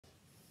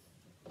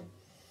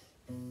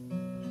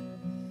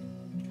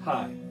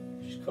Hi,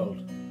 she's called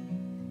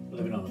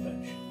Living on a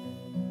Bench.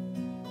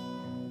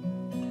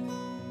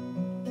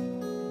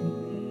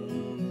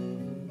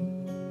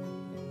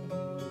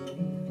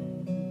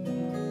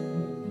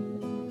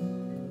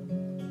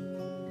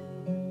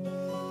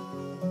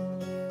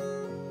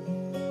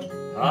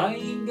 I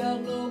ain't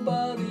got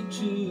nobody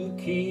to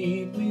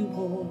keep me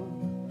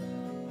warm.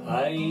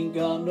 I ain't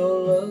got no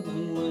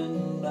loving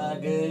when I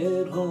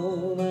get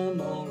home.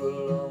 I'm all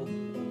alone,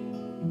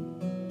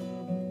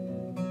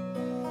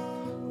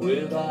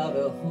 without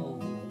a home.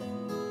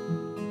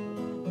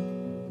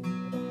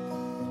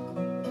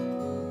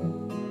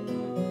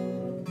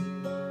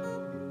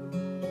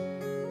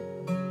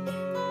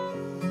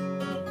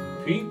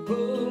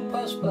 People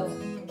pass by,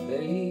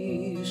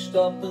 they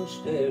stop and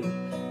stare.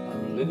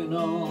 I'm living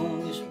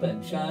on this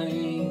bench, I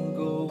ain't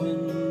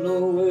going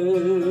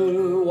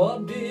nowhere.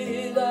 What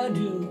did I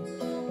do?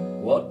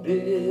 What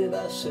did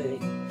I say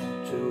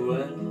to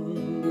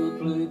end up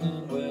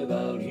living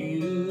without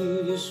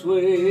you this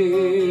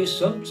way?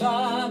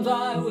 Sometimes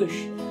I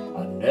wish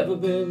I'd never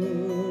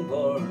been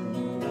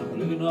born. I'm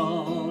living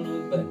on a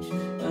bench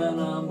and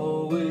I'm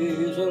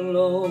always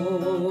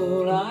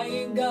alone. I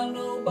ain't got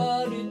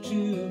nobody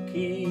to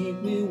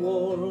keep me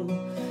warm.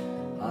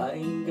 I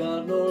ain't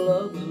got no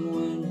loving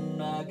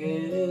when I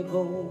get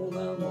home.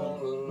 I'm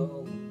all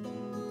alone,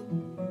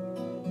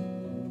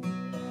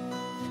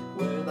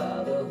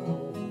 without a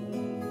home.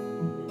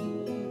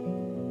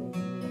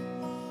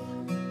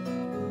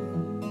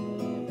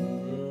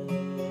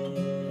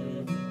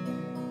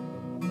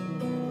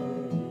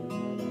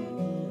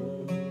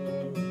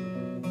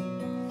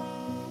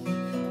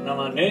 Now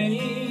my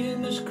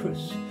name is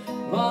Chris,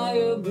 my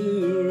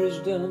beer is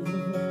done.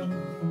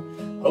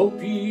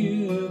 Hope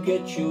you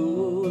get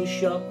your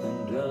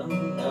shopping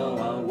done. Now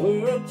I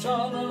worked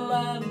on a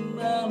land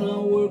and I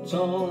worked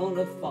on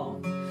a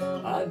farm.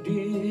 I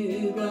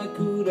did what I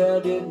could, I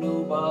did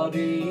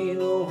nobody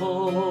no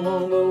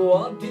harm. But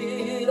what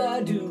did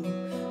I do?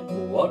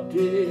 What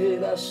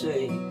did I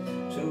say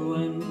to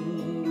end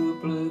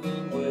up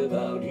living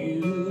without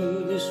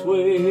you this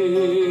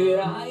way?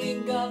 I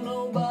ain't got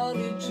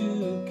nobody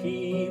to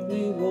keep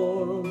me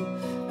warm.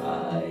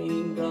 I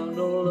ain't got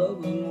no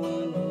loving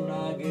when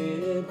I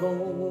get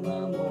home.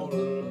 I'm all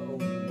alone,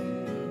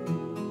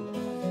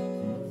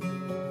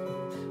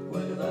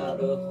 without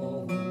a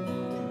home.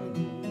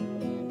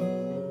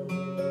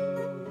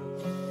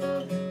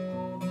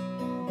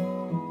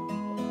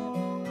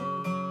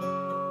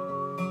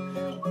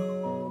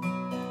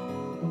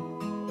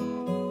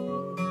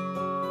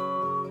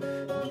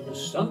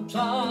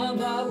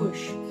 Sometimes I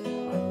wish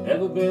I'd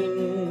never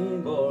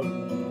been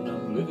born.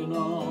 I'm living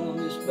on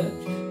this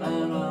bench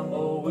and I'm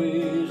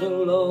always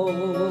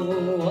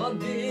alone. What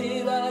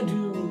did I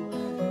do?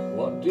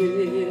 What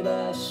did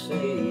I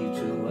say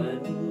to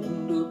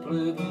end up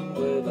living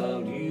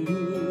without you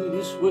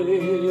this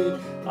way?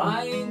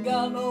 I ain't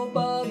got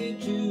nobody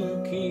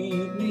to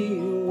keep me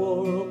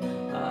warm.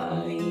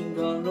 I ain't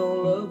got no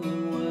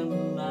loving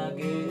when I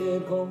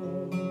get home.